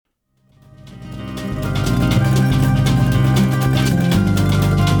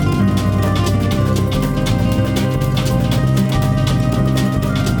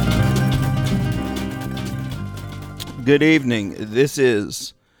Good evening. This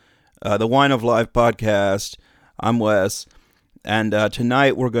is the Wine of Life podcast. I'm Wes, and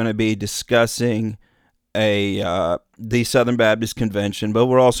tonight we're going to be discussing the Southern Baptist Convention, but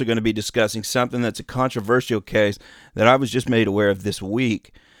we're also going to be discussing something that's a controversial case that I was just made aware of this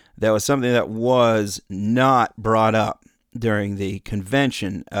week. That was something that was not brought up during the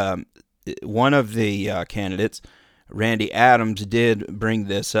convention. One of the candidates, Randy Adams, did bring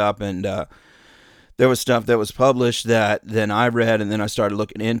this up, and there was stuff that was published that then I read and then I started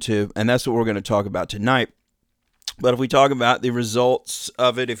looking into, and that's what we're going to talk about tonight. But if we talk about the results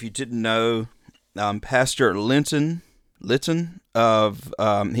of it, if you didn't know, Pastor Litton of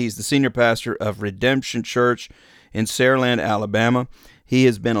he's the senior pastor of Redemption Church in Saraland, Alabama. He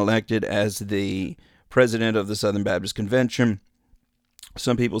has been elected as the president of the Southern Baptist Convention.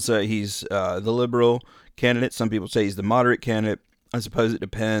 Some people say he's the liberal candidate. Some people say he's the moderate candidate. I suppose it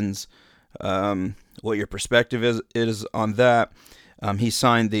depends what your perspective is on that. He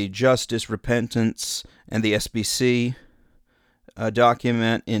signed the Justice, Repentance, and the SBC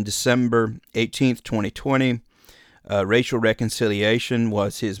document in December 18th, 2020. Racial reconciliation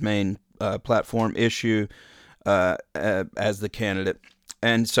was his main platform issue as the candidate.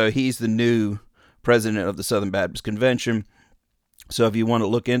 And so he's the new president of the Southern Baptist Convention. So if you want to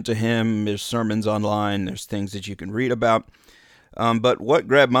look into him, there's sermons online, there's things that you can read about. But what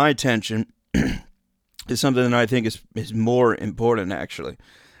grabbed my attention is something that I think is more important, actually.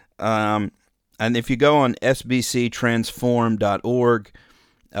 And if you go on sbctransform.org,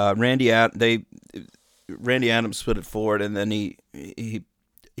 Randy Adams put it forward, and then he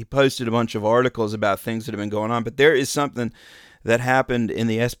posted a bunch of articles about things that have been going on. But there is something that happened in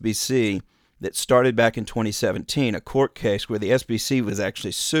the SBC that started back in 2017, a court case where the SBC was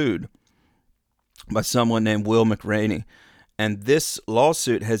actually sued by someone named Will McRaney. And this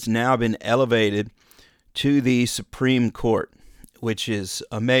lawsuit has now been elevated to the Supreme Court, which is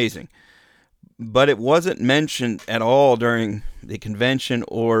amazing. But it wasn't mentioned at all during the convention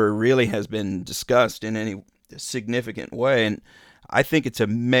or really has been discussed in any significant way. And I think it's a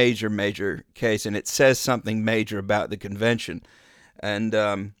major, major case, and it says something major about the convention. And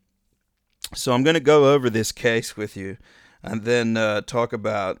so I'm going to go over this case with you and then talk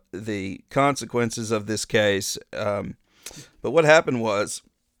about the consequences of this case. But what happened was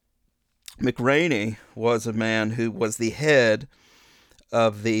McRaney was a man who was the head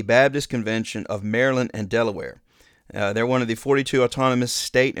of the Baptist Convention of Maryland and Delaware. They're one of the 42 autonomous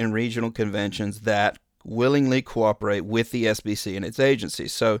state and regional conventions that willingly cooperate with the SBC and its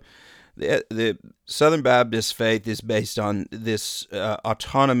agencies. So the Southern Baptist faith is based on this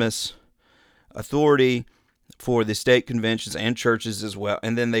autonomous authority for the state conventions and churches as well,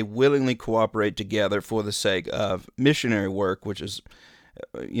 and then they willingly cooperate together for the sake of missionary work, which is,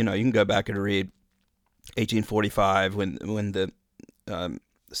 you can go back and read 1845 when the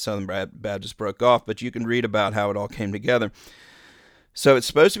Southern Baptists broke off, but you can read about how it all came together. So it's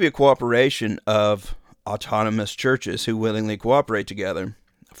supposed to be a cooperation of autonomous churches who willingly cooperate together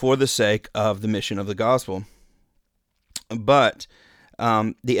for the sake of the mission of the gospel. But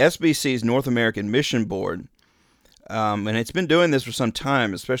the SBC's North American Mission Board, and it's been doing this for some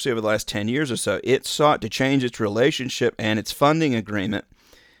time, especially over the last 10 years or so, it sought to change its relationship and its funding agreement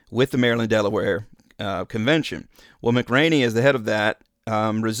with the Maryland-Delaware Convention. Well, McRaney, as the head of that,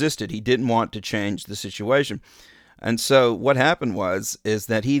 resisted. He didn't want to change the situation. And so what happened is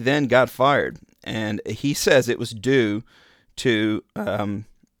that he then got fired. And he says it was due to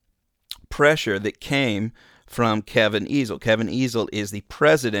pressure that came from Kevin Easel. Kevin Easel is the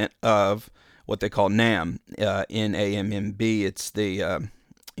president of what they call NAMB, NAMMB. It's the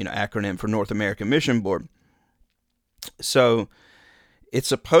acronym for North American Mission Board. So it's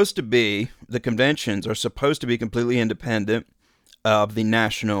supposed to be, the conventions are supposed to be completely independent of the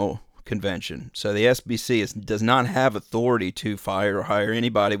national convention. So the SBC does not have authority to fire or hire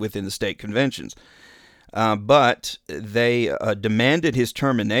anybody within the state conventions. But they demanded his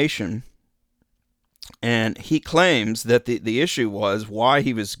termination. And he claims that the issue was, why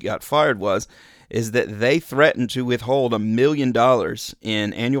he got fired is that they threatened to withhold $1 million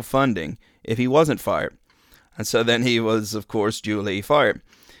in annual funding if he wasn't fired. And so then he was, of course, duly fired.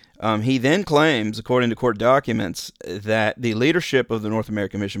 He then claims, according to court documents, that the leadership of the North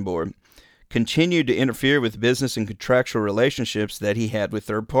American Mission Board continued to interfere with business and contractual relationships that he had with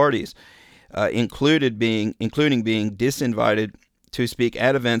third parties, including being disinvited to speak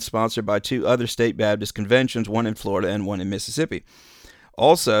at events sponsored by two other state Baptist conventions, one in Florida and one in Mississippi.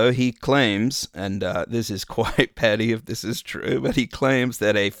 Also, he claims, and this is quite petty if this is true, but he claims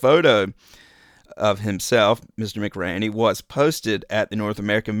that a photo of himself, Mr. McRaney, was posted at the North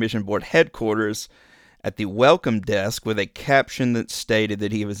American Mission Board headquarters at the welcome desk with a caption that stated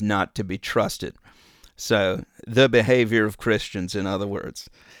that he was not to be trusted. So, the behavior of Christians, in other words.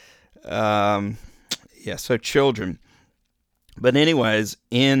 So children. But anyways,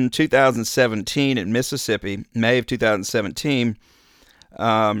 in 2017 in Mississippi, May of 2017,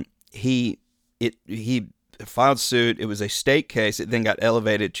 he filed suit. It was a state case. It then got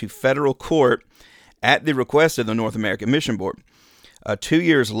elevated to federal court at the request of the North American Mission Board. 2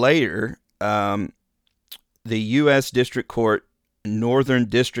 years later, the U.S. District Court, Northern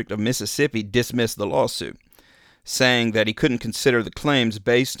District of Mississippi, dismissed the lawsuit, saying that he couldn't consider the claims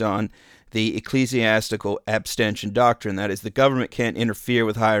based on the ecclesiastical abstention doctrine. That is, the government can't interfere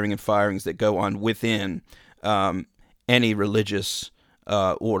with hiring and firings that go on within any religious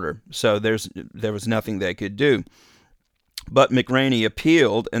order. So there was nothing they could do. But McRaney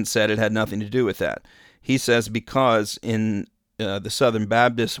appealed and said it had nothing to do with that. He says because in the Southern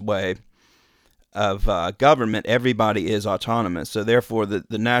Baptist way of government, everybody is autonomous. So therefore, the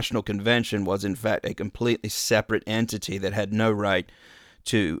National Convention was in fact a completely separate entity that had no right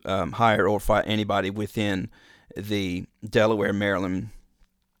to hire or fire anybody within the Delaware, Maryland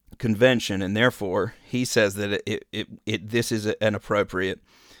Convention, and therefore he says that this is an appropriate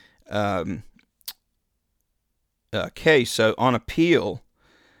case. So on appeal,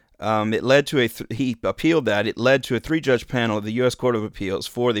 it led to he appealed that. It led to a 3-judge panel of the U.S. Court of Appeals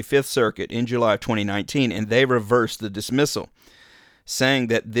for the Fifth Circuit in July of 2019, and they reversed the dismissal, saying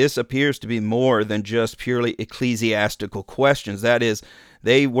that this appears to be more than just purely ecclesiastical questions. That is,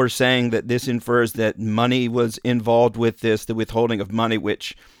 they were saying that this infers that money was involved with this, the withholding of money,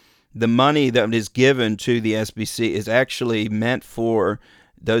 which the money that is given to the SBC is actually meant for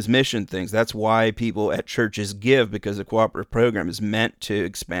those mission things. That's why people at churches give, because the cooperative program is meant to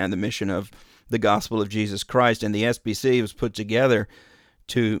expand the mission of the gospel of Jesus Christ, and the SBC was put together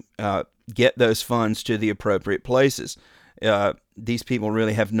to get those funds to the appropriate places. These people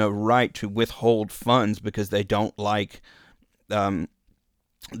really have no right to withhold funds because they don't like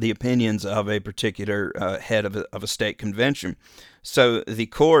the opinions of a particular head of a state convention. So the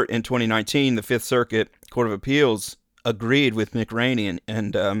court in 2019, the Fifth Circuit Court of Appeals, agreed with McRaney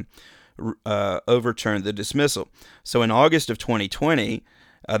and overturned the dismissal. So in August of 2020,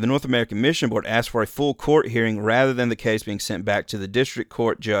 the North American Mission Board asked for a full court hearing rather than the case being sent back to the district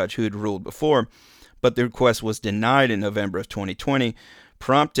court judge who had ruled before, but the request was denied in November of 2020,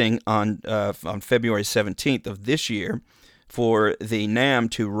 prompting on February 17th of this year for the NAM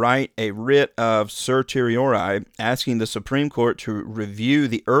to write a writ of certiorari asking the Supreme Court to review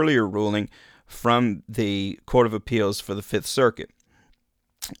the earlier ruling from the Court of Appeals for the Fifth Circuit.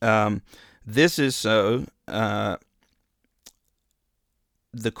 This is so. The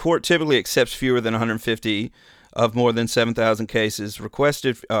court typically accepts fewer than 150 of more than 7,000 cases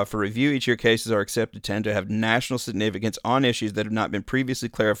requested for review. Each year, cases are accepted tend to have national significance on issues that have not been previously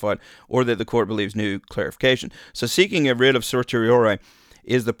clarified or that the court believes new clarification. So seeking a writ of certiorari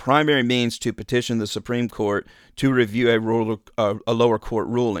is the primary means to petition the Supreme Court to review a lower court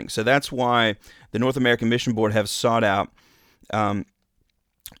ruling. So that's why the North American Mission Board have sought out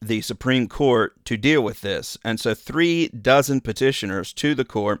the Supreme Court to deal with this. And so 36 petitioners to the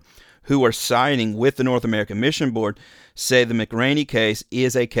court who are siding with the North American Mission Board say the McRaney case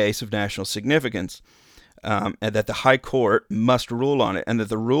is a case of national significance, and that the High Court must rule on it, and that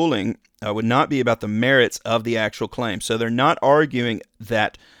the ruling would not be about the merits of the actual claim. So they're not arguing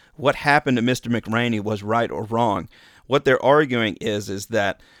that what happened to Mr. McRaney was right or wrong. What they're arguing is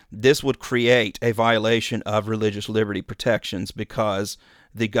that this would create a violation of religious liberty protections because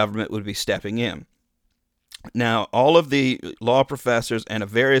the government would be stepping in. Now, all of the law professors and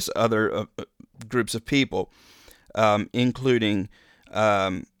various other groups of people, including,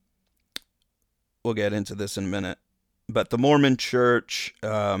 we'll get into this in a minute, but the Mormon Church,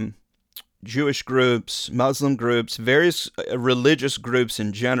 Jewish groups, Muslim groups, various religious groups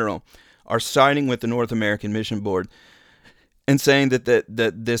in general, are siding with the North American Mission Board and saying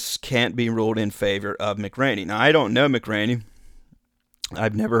that this can't be ruled in favor of McRaney. Now, I don't know McRaney.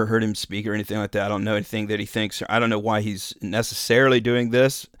 I've never heard him speak or anything like that. I don't know anything that he thinks. I don't know why he's necessarily doing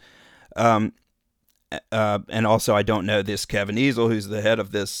this. And also, I don't know this Kevin Easel, who's the head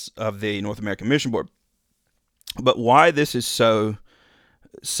of the North American Mission Board. But why this is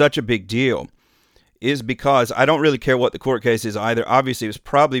such a big deal is because I don't really care what the court case is either. Obviously, it would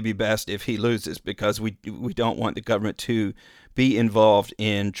probably be best if he loses because we don't want the government to be involved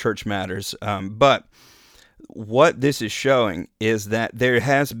in church matters. But what this is showing is that there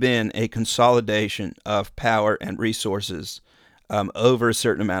has been a consolidation of power and resources over a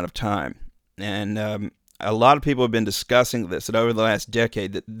certain amount of time. And a lot of people have been discussing this, and over the last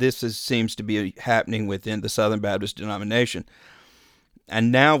decade, that seems to be happening within the Southern Baptist denomination.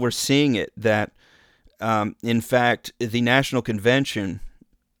 And now we're seeing it that, in fact, the National Convention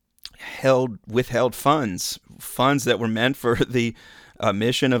withheld funds that were meant for the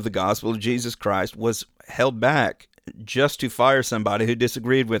mission of the gospel of Jesus Christ, was held back just to fire somebody who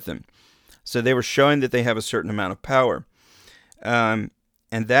disagreed with them. So they were showing that they have a certain amount of power. And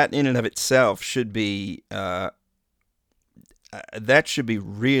that in and of itself should be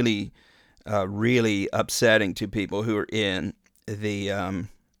really, really upsetting to people who are in the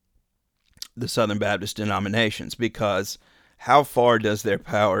Southern Baptist denominations, because how far does their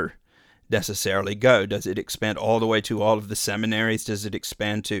power necessarily go? Does it expand all the way to all of the seminaries? Does it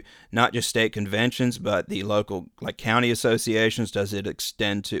expand to not just state conventions, but the local, like county associations? Does it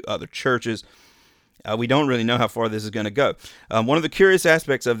extend to other churches? We don't really know how far this is going to go. One of the curious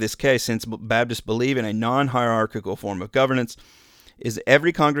aspects of this case, since Baptists believe in a non-hierarchical form of governance, is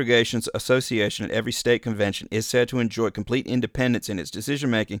every congregation's association at every state convention is said to enjoy complete independence in its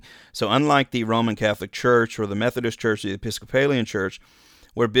decision-making. So unlike the Roman Catholic Church or the Methodist Church or the Episcopalian Church,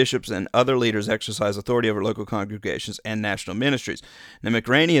 where bishops and other leaders exercise authority over local congregations and national ministries. Now,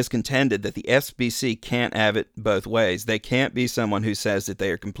 McRaney has contended that the SBC can't have it both ways. They can't be someone who says that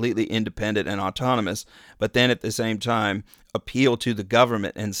they are completely independent and autonomous, but then at the same time appeal to the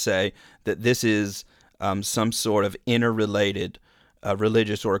government and say that this is some sort of interrelated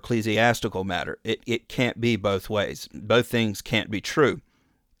religious or ecclesiastical matter. It can't be both ways. Both things can't be true.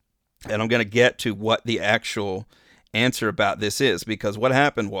 And I'm going to get to what the actual answer about this is, because what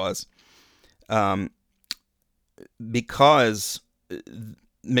happened was, because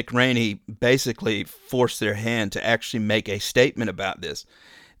McRaney basically forced their hand to actually make a statement about this,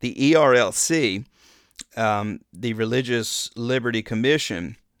 the ERLC, the Religious Liberty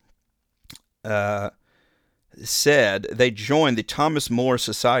Commission, said they joined the Thomas More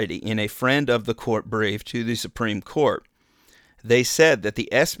Society in a friend of the court brief to the Supreme Court. They said that the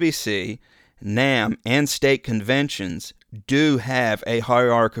SBC, NAM, and state conventions do have a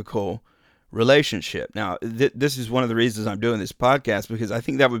hierarchical relationship. Now, this is one of the reasons I'm doing this podcast, because I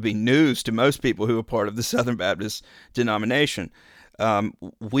think that would be news to most people who are part of the Southern Baptist denomination.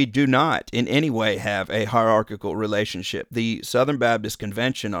 We do not in any way have a hierarchical relationship. The Southern Baptist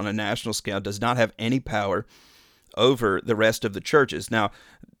Convention on a national scale does not have any power over the rest of the churches. Now,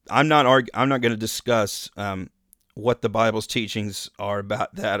 I'm not going to discuss what the Bible's teachings are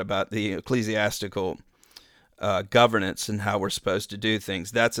about that, about the ecclesiastical governance and how we're supposed to do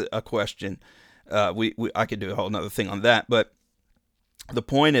things. That's a question. I could do a whole nother thing on that. But the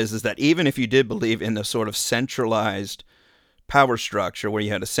point is that even if you did believe in the sort of centralized power structure where you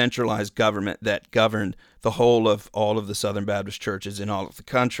had a centralized government that governed the whole of all of the Southern Baptist churches in all of the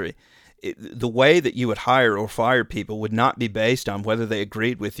country, the way that you would hire or fire people would not be based on whether they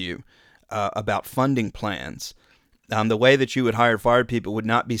agreed with you about funding plans. The way that you would hire fire people would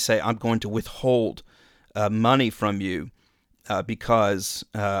not be say, I'm going to withhold money from you because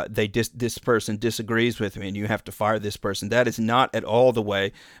this person disagrees with me and you have to fire this person. That is not at all the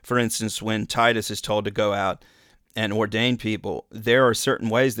way. For instance, when Titus is told to go out and ordain people, there are certain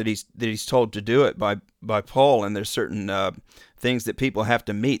ways that he's told to do it by Paul, and there's certain things that people have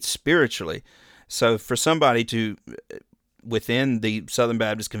to meet spiritually. So for somebody to, within the Southern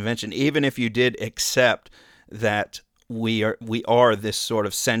Baptist Convention, even if you did accept that we are this sort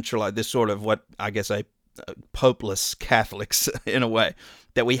of centralized, this sort of what I guess popeless Catholics in a way,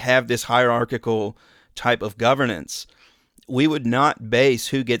 that we have this hierarchical type of governance, we would not base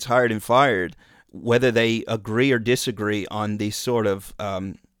who gets hired and fired whether they agree or disagree on the sort of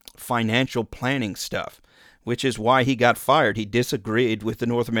financial planning stuff, which is why he got fired. He disagreed with the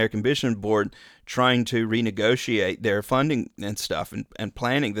North American Mission Board trying to renegotiate their funding and stuff and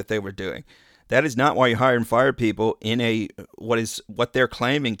planning that they were doing. That is not why you hire and fire people in what they're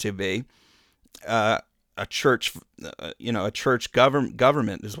claiming to be a church, a church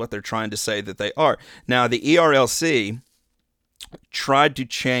government is what they're trying to say that they are. Now, the ERLC tried to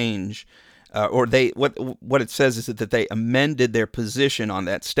change, what it says is that they amended their position on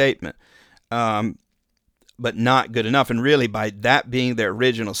that statement, but not good enough. And really, by that being their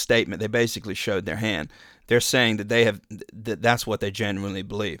original statement, they basically showed their hand. They're saying that that's what they genuinely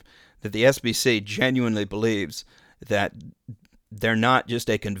believe. That the SBC genuinely believes that they're not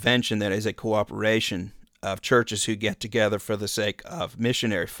just a convention that is a cooperation of churches who get together for the sake of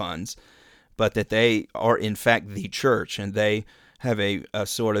missionary funds, but that they are in fact the church, and they have a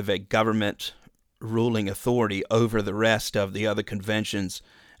sort of a government ruling authority over the rest of the other conventions,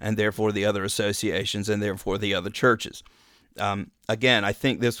 and therefore the other associations, and therefore the other churches. Again, I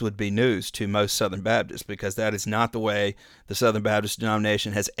think this would be news to most Southern Baptists, because that is not the way the Southern Baptist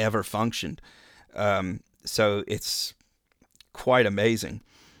denomination has ever functioned. So it's quite amazing.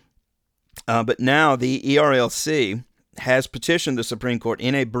 But now the ERLC has petitioned the Supreme Court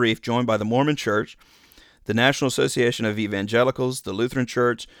in a brief joined by the Mormon Church, the National Association of Evangelicals, the Lutheran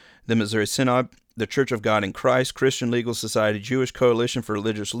Church, the Missouri Synod, the Church of God in Christ, Christian Legal Society, Jewish Coalition for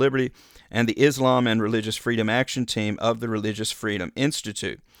Religious Liberty, and the Islam and Religious Freedom Action Team of the Religious Freedom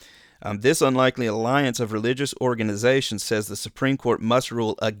Institute. This unlikely alliance of religious organizations says the Supreme Court must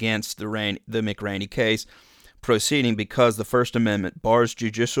rule against the McRaney case proceeding because the First Amendment bars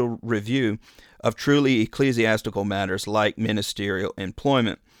judicial review of truly ecclesiastical matters like ministerial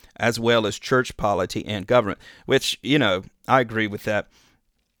employment, as well as church polity and government, which, I agree with that.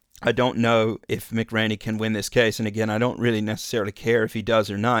 I don't know if McRaney can win this case, and again, I don't really necessarily care if he does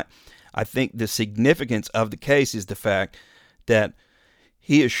or not. I think the significance of the case is the fact that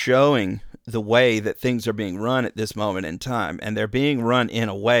he is showing the way that things are being run at this moment in time, and they're being run in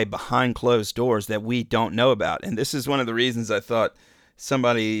a way behind closed doors that we don't know about. And this is one of the reasons I thought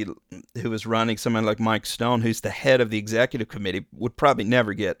somebody who was running, someone like Mike Stone, who's the head of the executive committee, would probably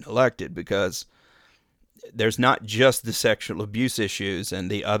never get elected, because there's not just the sexual abuse issues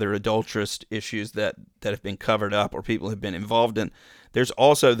and the other adulterous issues that have been covered up or people have been involved in. There's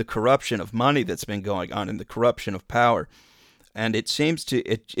also the corruption of money that's been going on and the corruption of power. And it seems to,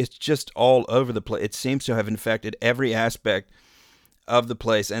 it's just all over the place. It seems to have infected every aspect of the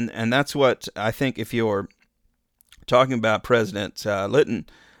place. And that's what I think, if you're talking about President Lytton,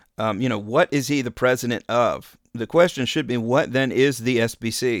 what is he the president of? The question should be, what then is the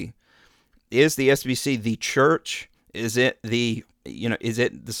SBC? Is the SBC the church? Is it the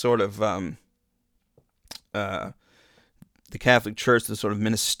sort of the Catholic Church, the sort of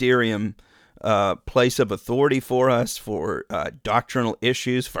ministerium place of authority for us, for doctrinal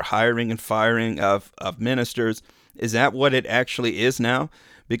issues, for hiring and firing of ministers? Is that what it actually is now?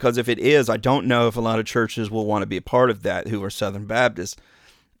 Because if it is, I don't know if a lot of churches will want to be a part of that who are Southern Baptists.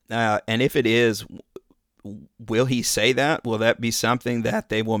 And if it is, will he say that? Will that be something that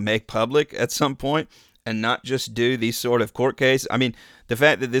they will make public at some point and not just do these sort of court cases? I mean, the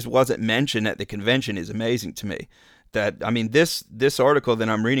fact that this wasn't mentioned at the convention is amazing to me. This article that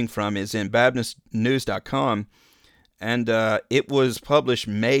I'm reading from is in BaptistNews.com, and it was published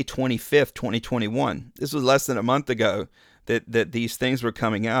May 25th, 2021. This was less than a month ago that these things were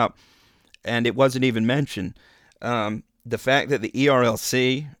coming out, and it wasn't even mentioned. The fact that the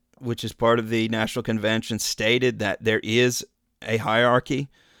ERLC, which is part of the National Convention, stated that there is a hierarchy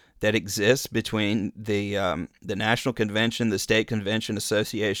that exists between the National Convention, the State Convention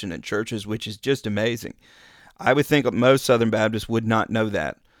Association, and churches, which is just amazing. I would think most Southern Baptists would not know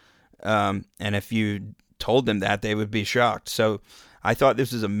that. And if you told them that, they would be shocked. So I thought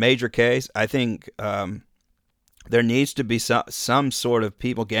this is a major case. I think there needs to be some sort of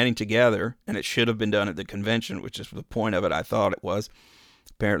people getting together, and it should have been done at the convention, which is the point of it. I thought it was.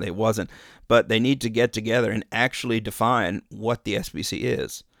 Apparently it wasn't. But they need to get together and actually define what the SBC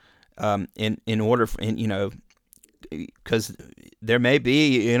is, in order for, because there may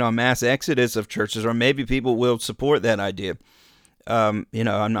be, a mass exodus of churches, or maybe people will support that idea. I'm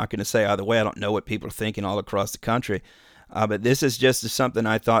not going to say either way. I don't know what people are thinking all across the country. But this is just something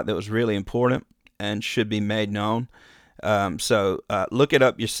I thought that was really important and should be made known. So look it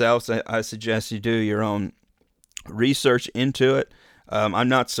up yourselves. I suggest you do your own research into it. I'm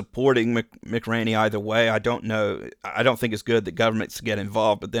not supporting McRaney either way. I don't know. I don't think it's good that governments get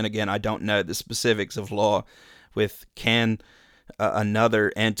involved. But then again, I don't know the specifics of law with can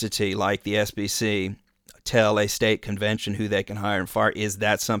another entity like the SBC tell a state convention who they can hire and fire. Is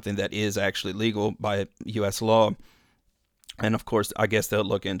that something that is actually legal by U.S. law? And of course, I guess they'll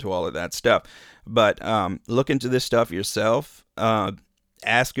look into all of that stuff. But look into this stuff yourself.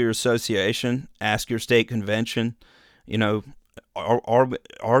 Ask your association. Ask your state convention.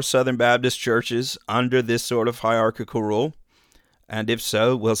 Are Southern Baptist churches under this sort of hierarchical rule? And if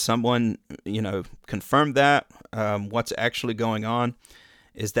so, will someone, confirm that? What's actually going on?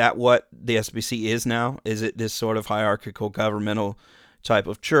 Is that what the SBC is now? Is it this sort of hierarchical governmental type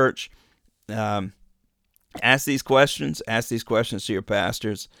of church? Ask these questions. Ask these questions to your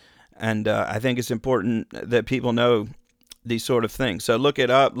pastors. And I think it's important that people know these sort of things. So look it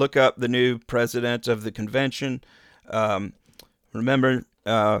up. Look up the new president of the convention. Remember,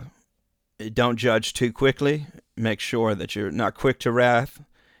 don't judge too quickly. Make sure that you're not quick to wrath.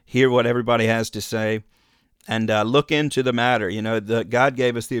 Hear what everybody has to say, and look into the matter. You know, God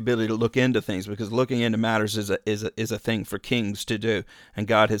gave us the ability to look into things, because looking into matters is a thing for kings to do, and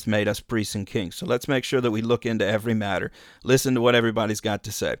God has made us priests and kings. So let's make sure that we look into every matter, listen to what everybody's got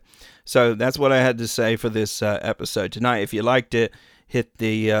to say. So that's what I had to say for this episode tonight. If you liked it, hit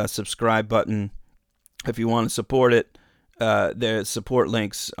the subscribe button. If you want to support it, the support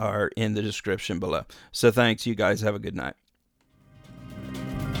links are in the description below. So thanks, you guys. Have a good night.